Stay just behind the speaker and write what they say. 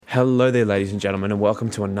Hello there, ladies and gentlemen, and welcome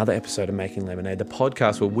to another episode of Making Lemonade, the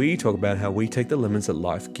podcast where we talk about how we take the lemons that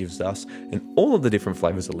life gives us and all of the different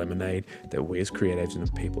flavors of lemonade that we as creatives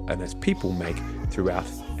and as people make throughout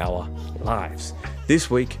our lives. This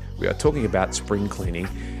week, we are talking about spring cleaning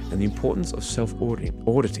and the importance of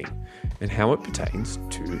self-auditing and how it pertains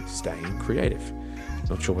to staying creative.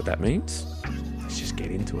 Not sure what that means? Let's just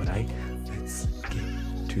get into it, eh? Let's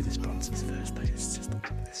get to the sponsors first. It's just the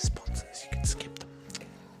sponsors, you can skip them.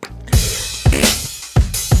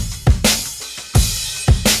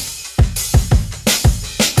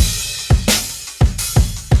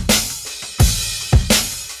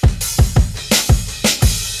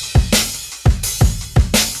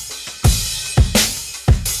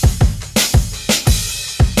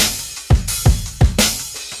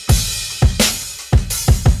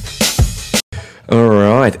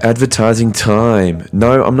 Alright, advertising time.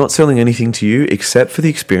 No, I'm not selling anything to you except for the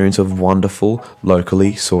experience of wonderful,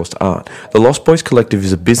 locally sourced art. The Lost Boys Collective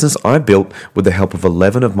is a business I built with the help of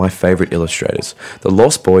 11 of my favourite illustrators. The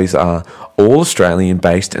Lost Boys are all Australian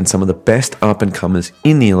based and some of the best up-and-comers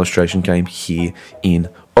in the illustration game here in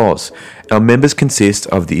Oz. Our members consist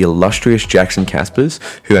of the illustrious Jackson Caspers,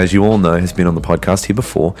 who, as you all know, has been on the podcast here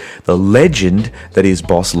before, the legend that is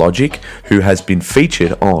Boss Logic, who has been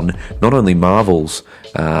featured on not only Marvel's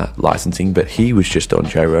licensing, but he was just on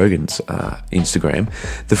Joe Rogan's Instagram,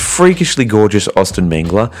 the freakishly gorgeous Austin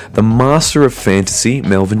Mengler, the master of fantasy,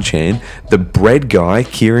 Melvin Chan, the bread guy,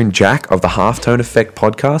 Kieran Jack of the Halftone Effect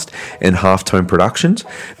podcast and Halftone Productions,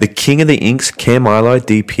 the king of the inks, Camilo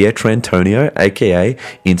Di Pietrantonio, aka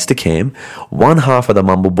Instacam, one half of the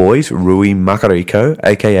Mumble Boys, Rui Macarico,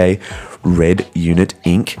 aka Red Unit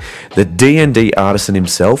Inc., the D&D artisan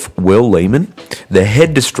himself, Will Lehman, the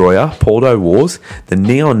head destroyer, Pauldo Wars, the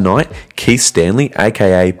Neon Knight, Keith Stanley,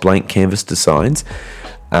 aka Blank Canvas Designs,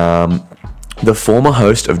 the former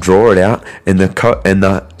host of Draw It Out, and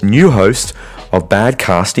the new host of Bad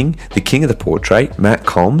Casting, the king of the portrait, Matt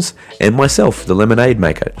Combs, and myself, the lemonade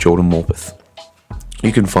maker, Jordan Morpeth.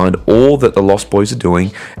 You can find all that the Lost Boys are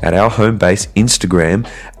doing at our home base Instagram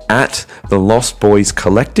at the Lost Boys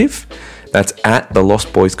Collective. That's at the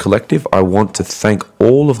Lost Boys Collective. I want to thank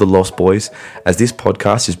all of the Lost Boys as this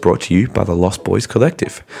podcast is brought to you by the Lost Boys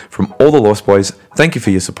Collective. From all the Lost Boys, thank you for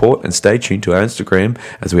your support and stay tuned to our Instagram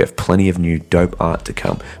as we have plenty of new dope art to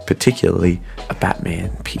come, particularly a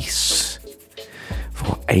Batman piece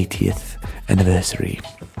for 80th anniversary.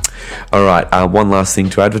 All right, one last thing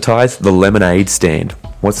to advertise, the Lemonade Stand.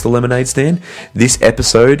 What's the Lemonade Stand? This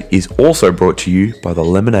episode is also brought to you by the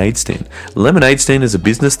Lemonade Stand. Lemonade Stand is a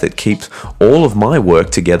business that keeps all of my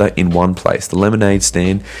work together in one place. The Lemonade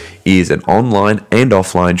Stand is an online and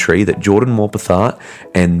offline tree that Jordan Morpeth Art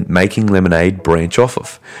and Making Lemonade branch off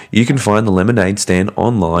of. You can find the Lemonade Stand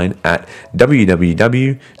online at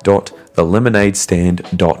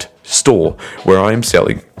www.thelemonadestand.store, where I am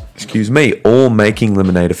selling all Making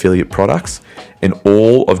Lemonade affiliate products and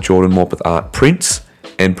all of Jordan Morpeth Art prints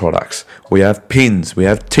and products. We have pins, we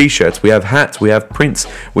have t-shirts, we have hats, we have prints.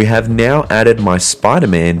 We have now added my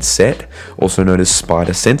Spider-Man set, also known as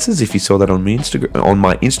Spider Senses, if you saw that on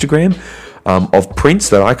my Instagram, of prints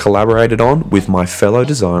that I collaborated on with my fellow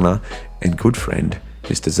designer and good friend,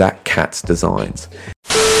 Mr. Zach Katz Designs.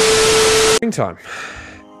 Springtime.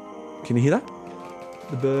 Can you hear that?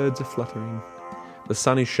 The birds are fluttering. The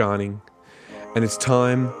sun is shining, and it's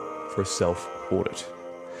time for a self-audit.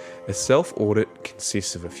 A self-audit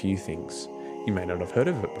consists of a few things. You may not have heard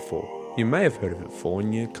of it before. You may have heard of it before,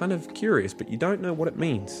 and you're kind of curious, but you don't know what it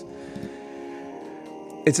means.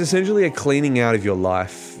 It's essentially a cleaning out of your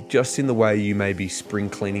life, just in the way you may be spring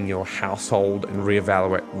cleaning your household and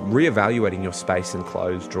reevaluating your space and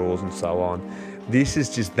clothes, drawers, and so on. This is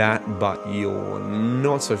just that, but your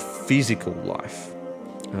not so physical life.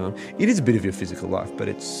 It is a bit of your physical life, but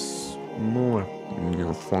it's more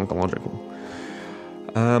psychological.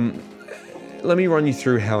 Let me run you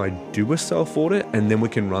through how I do a self-audit, and then we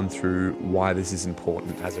can run through why this is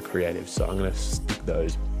important as a creative. So I'm going to stick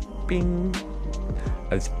those,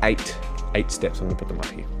 as eight steps. I'm going to put them up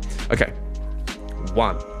here. Okay.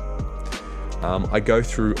 1. I go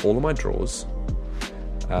through all of my drawers,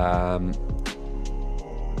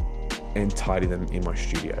 and tidy them in my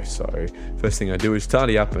studio. So first thing I do is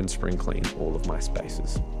tidy up and spring clean all of my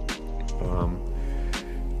spaces.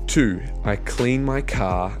 2, I clean my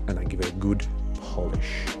car and I give it a good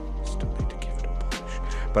polish. Still need to give it a polish.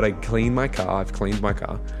 But I clean my car, I've cleaned my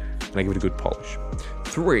car, and I give it a good polish.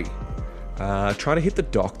 3, try to hit the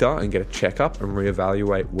doctor and get a checkup and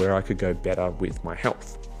reevaluate where I could go better with my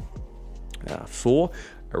health. 4,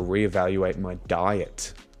 I reevaluate my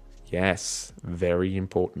diet. Yes, very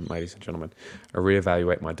important, ladies and gentlemen. I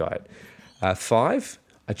reevaluate my diet. 5,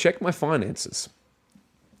 I check my finances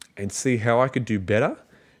and see how I could do better,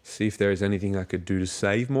 see if there is anything I could do to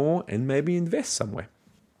save more and maybe invest somewhere.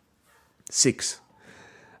 6,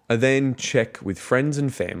 I then check with friends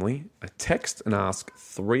and family. I text and ask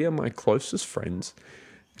 3 of my closest friends,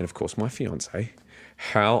 and of course my fiance,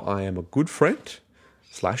 how I am a good friend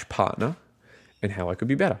 / partner and how I could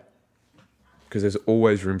be better, because there's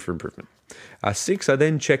always room for improvement. 6, I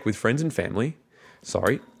then check with friends and family.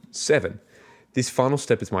 7, this final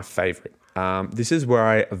step is my favorite. This is where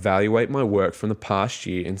I evaluate my work from the past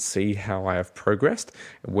year and see how I have progressed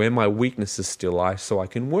and where my weaknesses still lie so I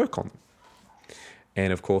can work on them.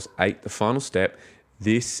 And of course, 8, the final step,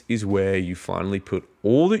 this is where you finally put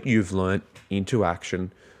all that you've learned into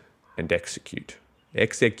action and execute.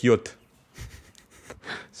 Execute.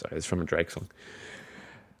 Sorry, it's from a Drake song.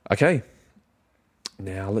 Okay,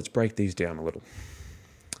 now let's break these down a little.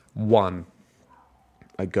 1,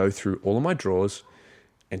 I go through all of my drawers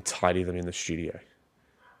and tidy them in the studio,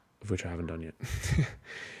 of which I haven't done yet.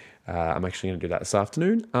 I'm actually going to do that this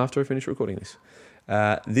afternoon after I finish recording this.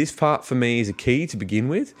 This part for me is a key to begin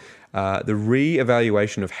with. The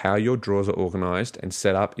re-evaluation of how your drawers are organized and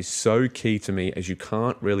set up is so key to me, as you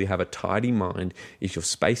can't really have a tidy mind if your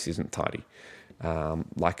space isn't tidy.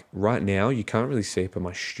 Like right now, you can't really see it, but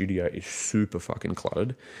my studio is super fucking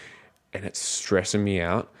cluttered and it's stressing me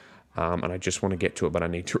out. And I just want to get to it, but I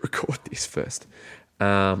need to record this first.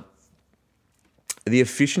 The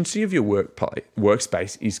efficiency of your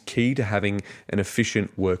workspace is key to having an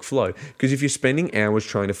efficient workflow, because if you're spending hours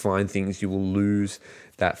trying to find things, you will lose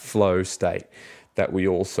that flow state that we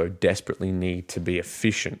also desperately need to be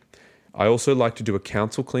efficient. I also like to do a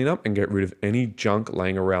council cleanup and get rid of any junk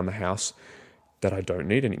laying around the house that I don't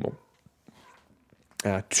need anymore.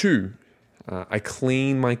 2, I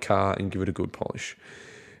clean my car and give it a good polish.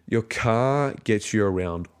 Your car gets you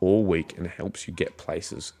around all week and helps you get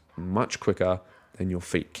places much quicker than your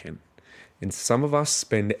feet can. And some of us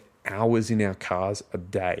spend hours in our cars a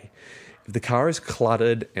day. If the car is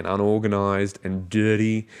cluttered and unorganized and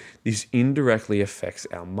dirty, this indirectly affects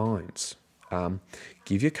our minds.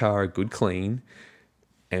 Give your car a good clean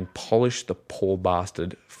and polish the poor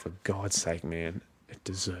bastard. For God's sake, man, it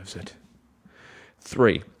deserves it.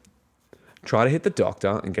 3, try to hit the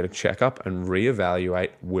doctor and get a checkup and reevaluate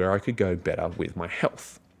where I could go better with my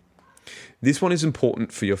health. This one is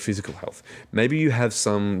important for your physical health. Maybe you have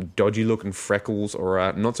some dodgy looking freckles or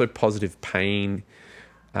a not so positive pain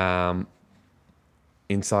inside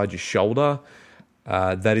your shoulder.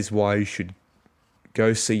 That is why you should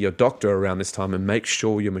go see your doctor around this time and make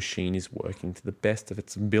sure your machine is working to the best of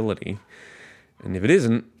its ability. And if it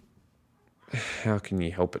isn't, how can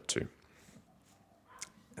you help it to?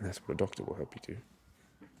 And that's what a doctor will help you do.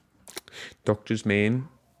 Doctors, man,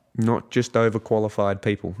 not just overqualified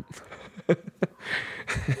people.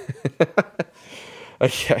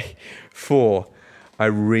 Okay, 4, I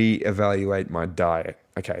reevaluate my diet.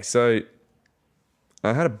 Okay, so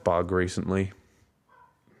I had a bug recently.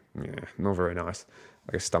 Yeah, not very nice.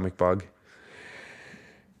 Like a stomach bug.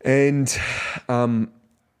 And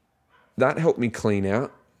that helped me clean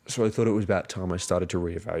out. So I thought it was about time I started to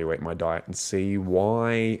reevaluate my diet and see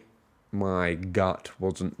why my gut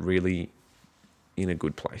wasn't really in a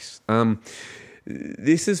good place.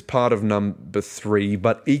 This is part of number 3,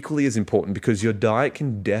 but equally as important, because your diet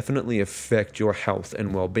can definitely affect your health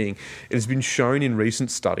and well-being. It has been shown in recent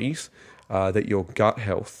studies that your gut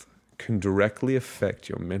health can directly affect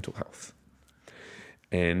your mental health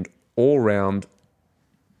and all-round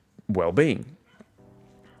well-being.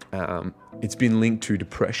 It's been linked to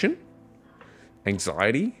depression,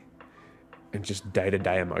 anxiety, and just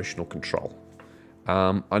day-to-day emotional control.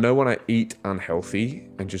 I know when I eat unhealthy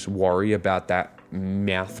and just worry about that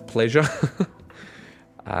mouth pleasure,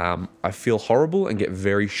 I feel horrible and get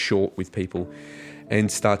very short with people and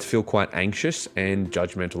start to feel quite anxious and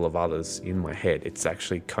judgmental of others in my head. It's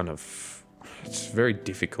actually it's a very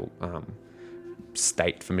difficult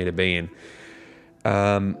state for me to be in.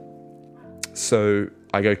 So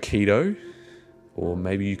I go keto, or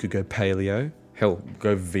maybe you could go paleo. Hell,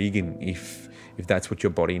 go vegan if that's what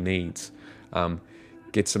your body needs.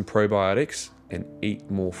 Get some probiotics and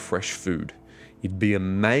eat more fresh food. You'd be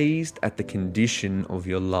amazed at the condition of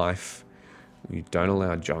your life when you don't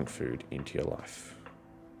allow junk food into your life.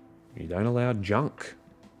 You don't allow junk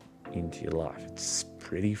into your life. It's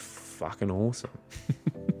pretty fucking awesome.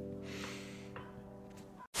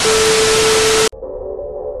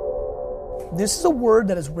 This is a word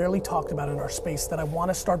that is rarely talked about in our space that I want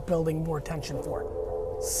to start building more attention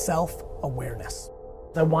for. Self-awareness.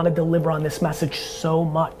 I want to deliver on this message so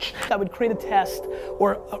much. I would create a test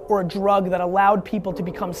or a drug that allowed people to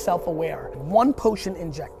become self-aware. One potion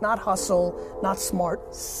inject, not hustle, not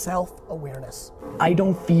smart, self-awareness. I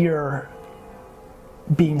don't fear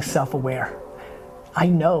being self-aware. I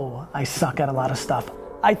know I suck at a lot of stuff.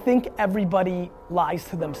 I think everybody lies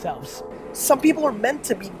to themselves. Some people are meant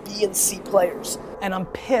to be B and C players. And I'm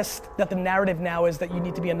pissed that the narrative now is that you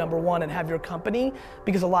need to be a number one and have your company,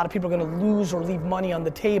 because a lot of people are gonna lose or leave money on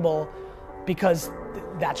the table because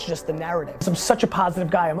that's just the narrative. I'm such a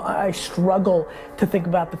positive guy. I struggle to think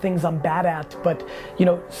about the things I'm bad at, but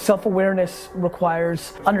self-awareness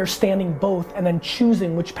requires understanding both and then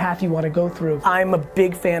choosing which path you want to go through. I'm a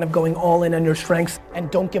big fan of going all in on your strengths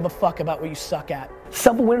and don't give a fuck about what you suck at.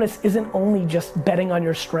 Self-awareness isn't only just betting on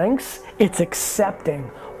your strengths, it's accepting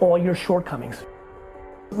all your shortcomings.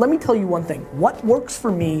 Let me tell you one thing. What works for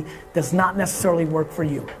me does not necessarily work for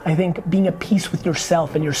you. I think being at peace with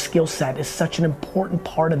yourself and your skill set is such an important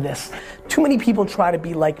part of this. Too many people try to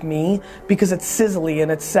be like me because it's sizzly and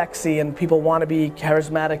it's sexy and people want to be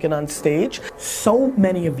charismatic and on stage. So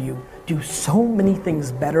many of you do so many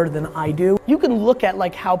things better than I do. You can look at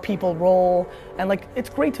how people roll and it's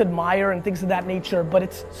great to admire and things of that nature, but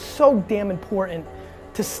it's so damn important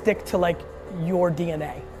to stick to your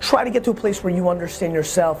DNA. Try to get to a place where you understand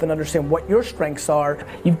yourself and understand what your strengths are.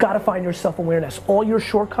 You've got to find your self-awareness. All your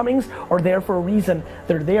shortcomings are there for a reason.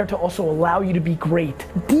 They're there to also allow you to be great.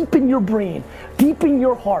 Deep in your brain, deep in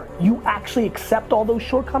your heart, you actually accept all those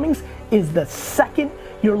shortcomings is the second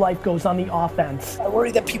your life goes on the offense. I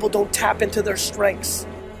worry that people don't tap into their strengths.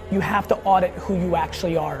 You have to audit who you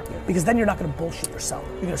actually are, because then you're not gonna bullshit yourself.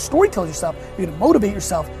 You're gonna storytell yourself, you're gonna motivate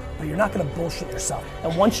yourself, but you're not gonna bullshit yourself.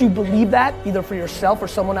 And once you believe that, either for yourself or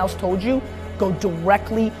someone else told you, go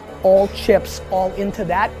directly, all chips, all into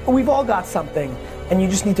that. We've all got something, and you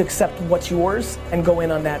just need to accept what's yours and go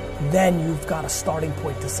in on that. Then you've got a starting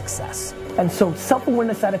point to success. And so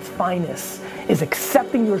self-awareness at its finest is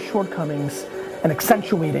accepting your shortcomings and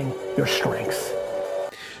accentuating your strengths.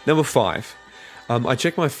 Number 5. I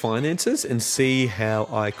check my finances and see how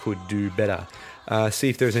I could do better. See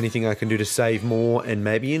if there's anything I can do to save more and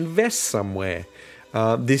maybe invest somewhere.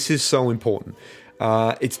 This is so important.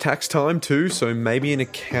 It's tax time too, so maybe an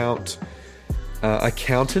accountant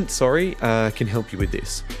can help you with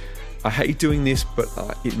this. I hate doing this, but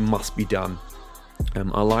it must be done.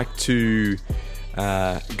 I like to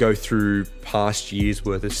go through past years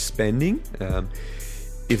worth of spending.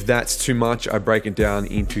 If that's too much, I break it down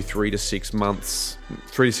into 3 to 6 month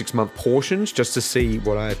portions just to see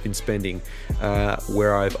what I have been spending,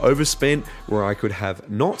 where I've overspent, where I could have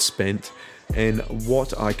not spent, and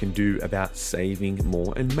what I can do about saving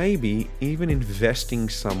more and maybe even investing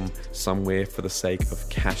somewhere for the sake of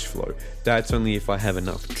cash flow. That's only if I have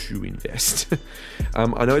enough to invest.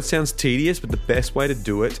 I know it sounds tedious, but the best way to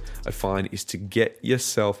do it, I find, is to get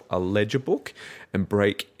yourself a ledger book and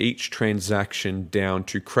break each transaction down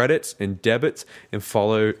to credits and debits and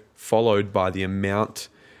followed by the amount,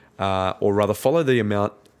 follow the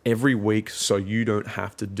amount every week so you don't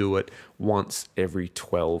have to do it once every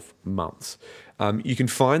 12 months. You can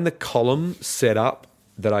find the column set up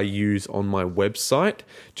that I use on my website.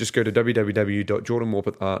 Just go to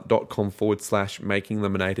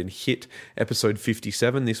www.jordanmorpethart.com/makinglemonade and hit episode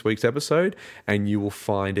 57, this week's episode, and you will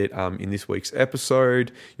find it in this week's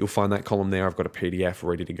episode. You'll find that column there. I've got a PDF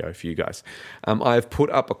ready to go for you guys. I've put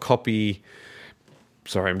up a copy.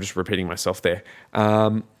 Sorry, I'm just repeating myself there.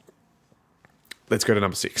 Let's go to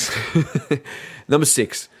number 6. Number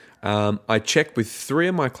 6. I checked with 3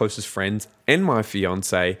 of my closest friends and my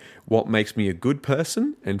fiance what makes me a good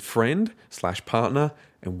person and friend/partner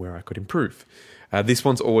and where I could improve. This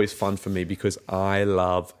one's always fun for me because I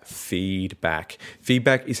love feedback.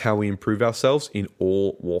 Feedback is how we improve ourselves in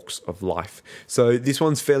all walks of life. So this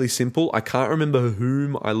one's fairly simple. I can't remember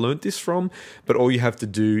whom I learnt this from, but all you have to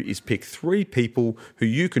do is pick 3 people who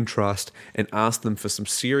you can trust and ask them for some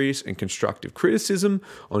serious and constructive criticism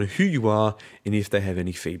on who you are and if they have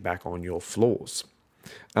any feedback on your flaws.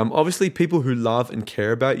 Obviously, people who love and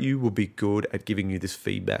care about you will be good at giving you this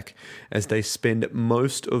feedback as they spend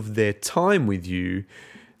most of their time with you.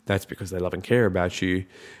 That's because they love and care about you,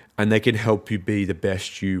 and they can help you be the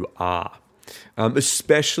best you are.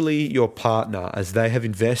 Especially your partner, as they have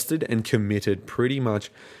invested and committed pretty much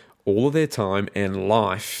all of their time and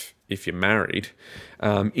life, if you're married,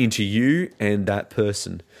 into you and that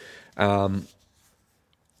person.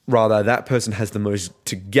 Rather, that person has the most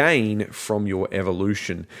to gain from your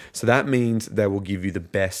evolution. So that means they will give you the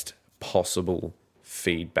best possible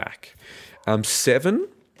feedback. 7,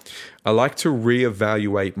 I like to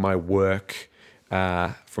reevaluate my work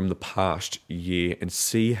from the past year and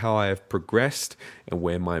see how I have progressed and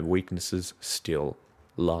where my weaknesses still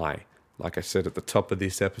lie. Like I said at the top of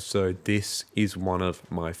this episode, this is one of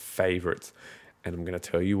my favorites, and I'm going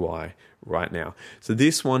to tell you why right now. So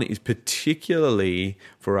this one is particularly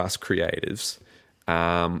for us creatives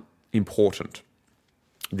important.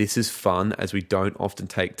 This is fun, as we don't often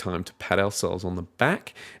take time to pat ourselves on the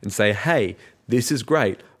back and say, hey, this is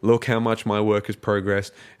great. Look how much my work has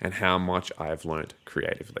progressed and how much I have learned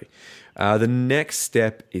creatively. The next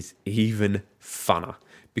step is even funner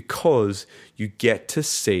because you get to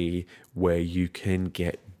see where you can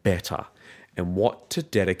get better and what to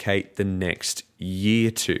dedicate the next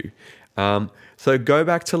year to. So go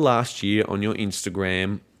back to last year on your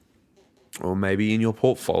Instagram or maybe in your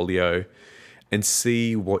portfolio and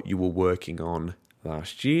see what you were working on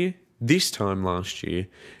last year, this time last year,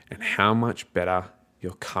 and how much better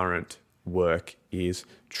your current work is.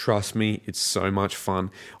 Trust me, it's so much fun.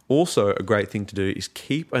 Also, a great thing to do is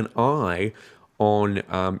keep an eye on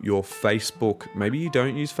your Facebook. Maybe you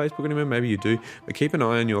don't use Facebook anymore, maybe you do, but keep an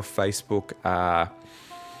eye on your Facebook,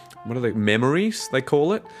 what are they, memories, they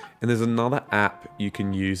call it. And there's another app you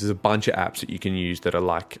can use. There's a bunch of apps that you can use that are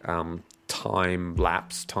like time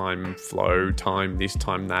lapse, time flow, time this,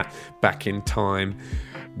 time that, back in time,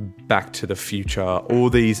 back to the future, all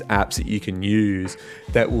these apps that you can use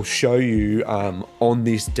that will show you on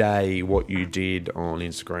this day what you did on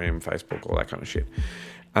Instagram, Facebook, all that kind of shit.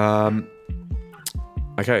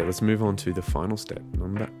 Okay, let's move on to the final step,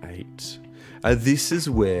 number 8. This is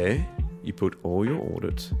where you put all your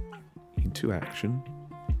audits into action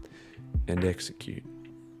and execute.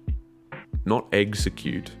 Not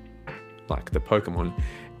execute like the Pokemon,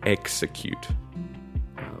 execute.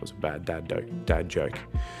 That was a bad dad joke.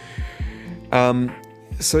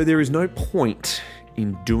 So there is no point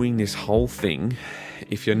in doing this whole thing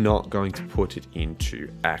if you're not going to put it into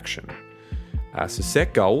action. So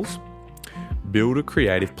set goals, build a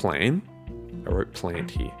creative plan. I wrote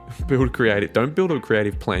plant here. Don't build a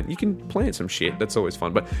creative plan. You can plant some shit, that's always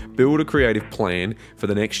fun, but build a creative plan for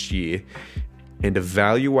the next year and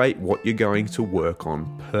evaluate what you're going to work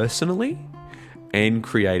on personally and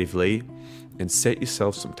creatively and set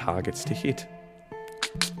yourself some targets to hit.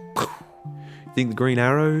 Think the Green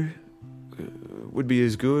Arrow would be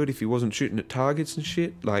as good if he wasn't shooting at targets and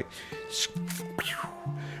shit? Like,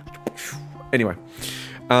 anyway,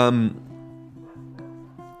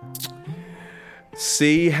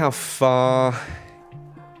 see how far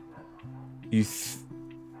you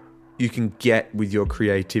can get with your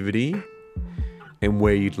creativity and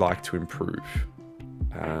where you'd like to improve.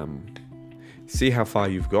 See how far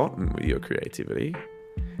you've gotten with your creativity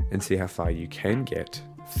and see how far you can get.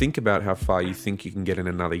 Think about how far you think you can get in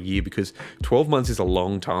another year, because 12 months is a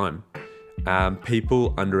long time.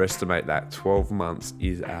 People underestimate that. 12 months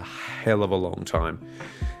is a hell of a long time.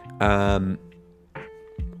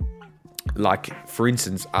 Like, for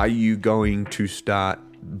instance, are you going to start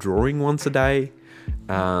drawing once a day?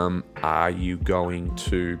 Are you going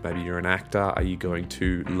to, maybe you're an actor, are you going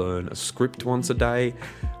to learn a script once a day?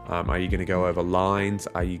 Are you going to go over lines?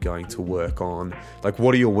 Are you going to work on, like,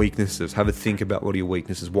 what are your weaknesses? Have a think about what are your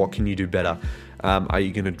weaknesses? What can you do better? Are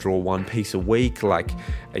you going to draw one piece a week? Like,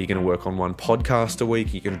 are you going to work on one podcast a week?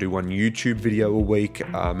 Are you going to do one YouTube video a week?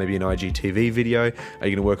 Maybe an IGTV video? Are you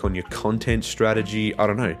going to work on your content strategy? I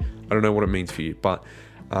don't know. I don't know what it means for you, but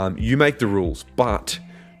you make the rules. But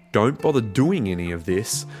don't bother doing any of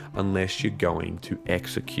this unless you're going to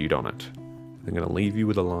execute on it. I'm going to leave you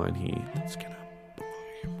with a line here that's going to blow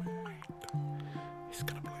your mind. It's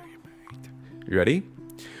going to blow your mind. You ready?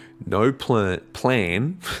 No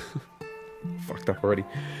plan. Fucked up already.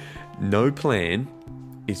 No plan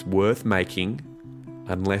is worth making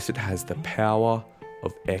unless it has the power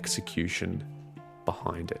of execution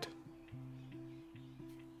behind it.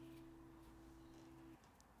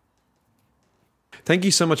 Thank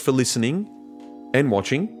you so much for listening and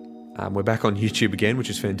watching. We're back on YouTube again,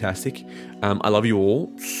 which is fantastic. I love you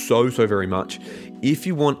all so very much. If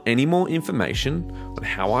you want any more information on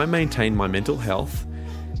how I maintain my mental health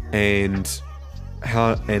and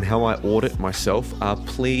how I audit myself,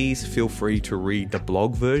 please feel free to read the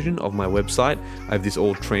blog version of my website. I have this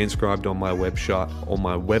all transcribed on my website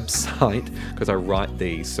because I write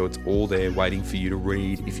these, so it's all there waiting for you to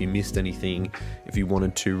read. If you missed anything, if you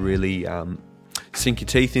wanted to really sink your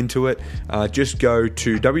teeth into it, just go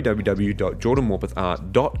to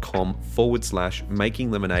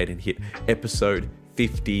www.jordanmorpethart.com/making lemonade and hit episode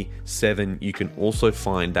 57. You can also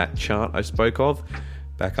find that chart I spoke of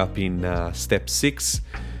back up in step 5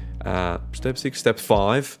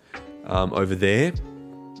 over there.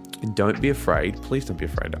 And don't be afraid, please don't be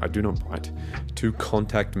afraid, I do not bite, to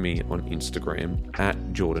contact me on Instagram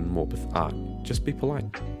at Jordan Morpeth Art. Just be polite.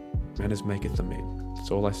 Manners maketh a man.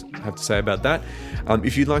 That's all I have to say about that.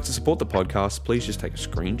 If you'd like to support the podcast, please just take a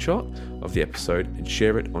screenshot of the episode and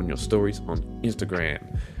share it on your stories on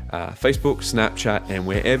Instagram, Facebook, Snapchat, and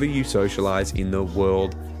wherever you socialize in the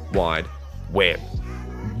World Wide Web.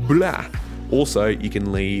 Blah. Also, you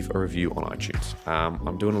can leave a review on iTunes.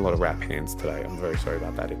 I'm doing a lot of rap hands today. I'm very sorry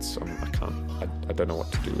about that. I don't know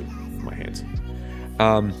what to do with my hands.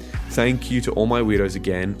 Thank you to all my weirdos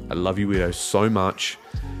again. I love you weirdos so much.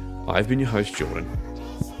 I've been your host, Jordan.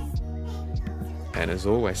 And as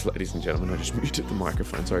always, ladies and gentlemen, I just muted the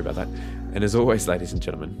microphone. Sorry about that. And as always, ladies and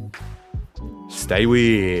gentlemen, stay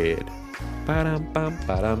weird. Ba-dum-bum,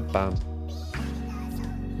 ba-dum-bum.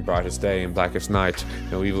 Brightest day and blackest night,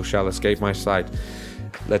 no evil shall escape my sight.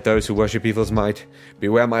 Let those who worship evil's might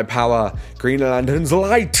beware my power, Green Lantern's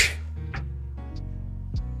light.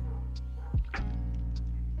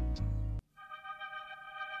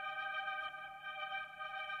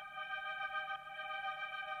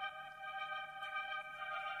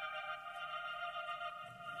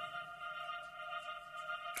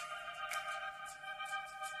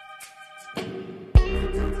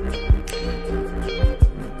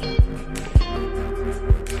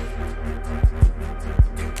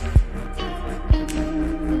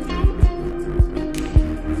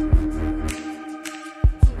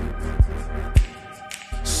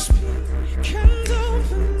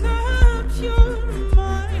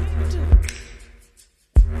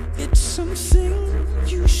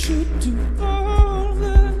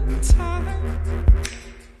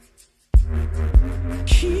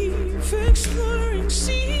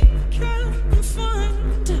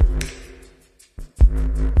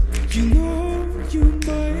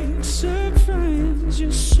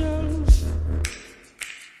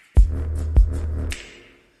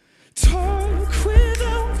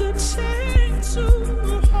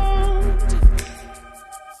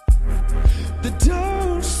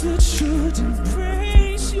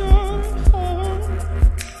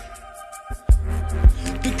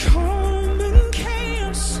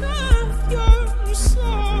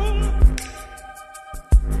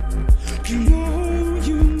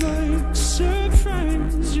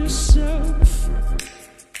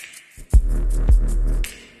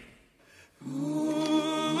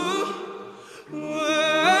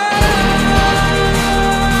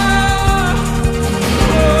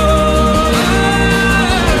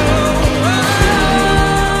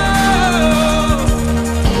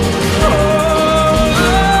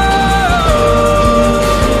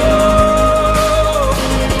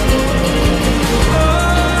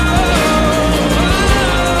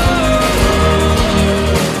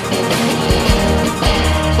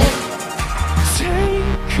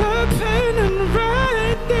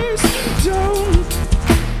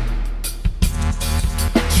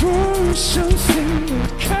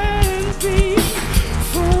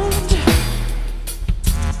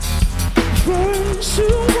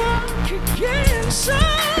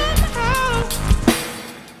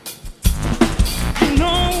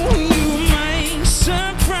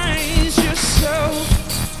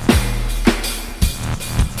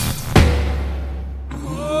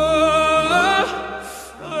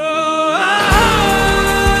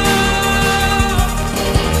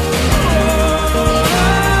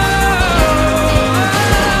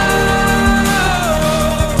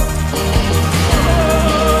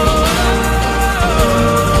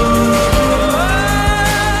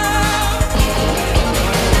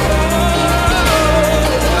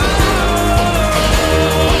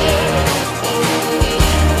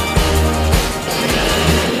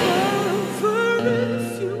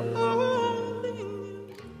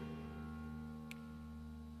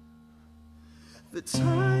 The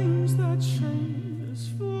times that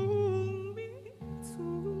change for me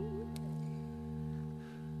too,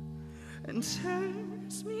 and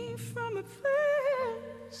tears me from a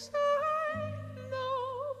place I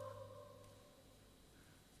know.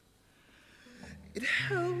 It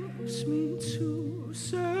helps me to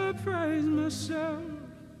surprise myself.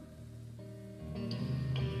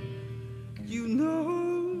 You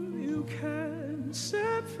know you can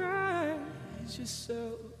surprise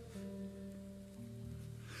yourself.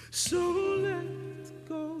 So let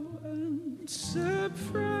go and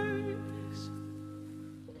surprise